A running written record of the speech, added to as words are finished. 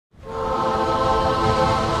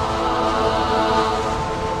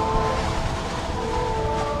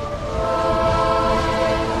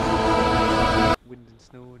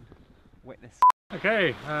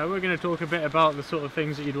Today we're going to talk a bit about the sort of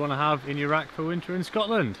things that you'd want to have in your rack for winter in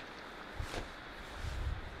Scotland.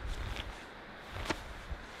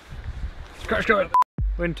 Scratch going!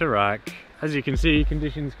 Winter rack. As you can see,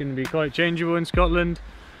 conditions can be quite changeable in Scotland.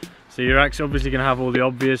 So your rack's obviously going to have all the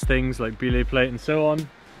obvious things like belay plate and so on.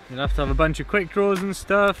 You'll have to have a bunch of quick draws and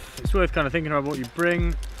stuff. It's worth kind of thinking about what you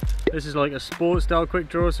bring. This is like a sport style quick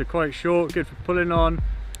draw, so quite short, good for pulling on.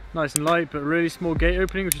 Nice and light, but really small gate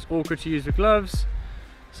opening, which is awkward to use with gloves.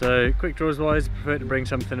 So quick draws wise, I prefer to bring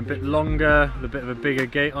something a bit longer, with a bit of a bigger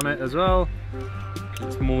gate on it as well.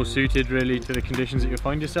 It's more suited really to the conditions that you'll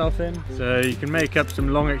find yourself in. So you can make up some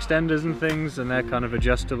long extenders and things, and they're kind of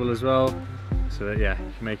adjustable as well. So that, yeah,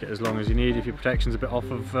 you can make it as long as you need if your protection's a bit off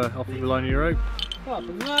of the line of your rope. Apart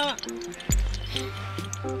from that,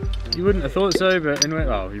 you wouldn't have thought so, but in winter,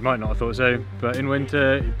 well, you might not have thought so, but in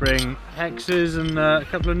winter you bring hexes and a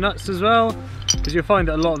couple of nuts as well, because you'll find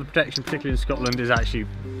that a lot of the protection, particularly in Scotland, is actually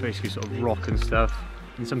basically sort of rock and stuff,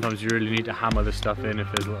 and sometimes you really need to hammer the stuff in if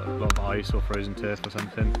there's a lot of ice or frozen turf or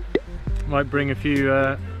something. Might bring a few,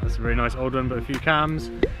 that's a very nice old one, but a few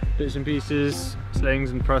cams, bits and pieces,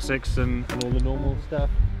 slings and prussics and all the normal stuff.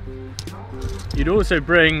 You'd also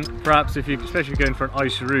bring, perhaps if you, especially going for an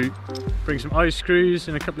ice route, bring some ice screws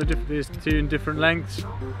in a couple of different, there's two in different lengths.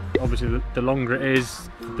 Obviously the longer it is,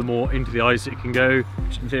 the more into the ice it can go,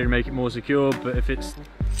 which in theory make it more secure, but if it's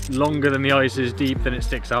longer than the ice is deep, then it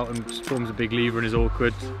sticks out and forms a big lever and is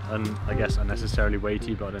awkward, and I guess unnecessarily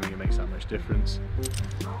weighty, but I don't think it makes that much difference.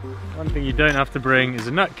 One thing you don't have to bring is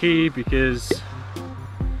a nut key, because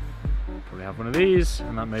you probably have one of these,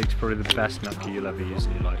 and that makes probably the best nut key you'll ever use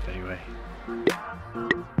in your life anyway.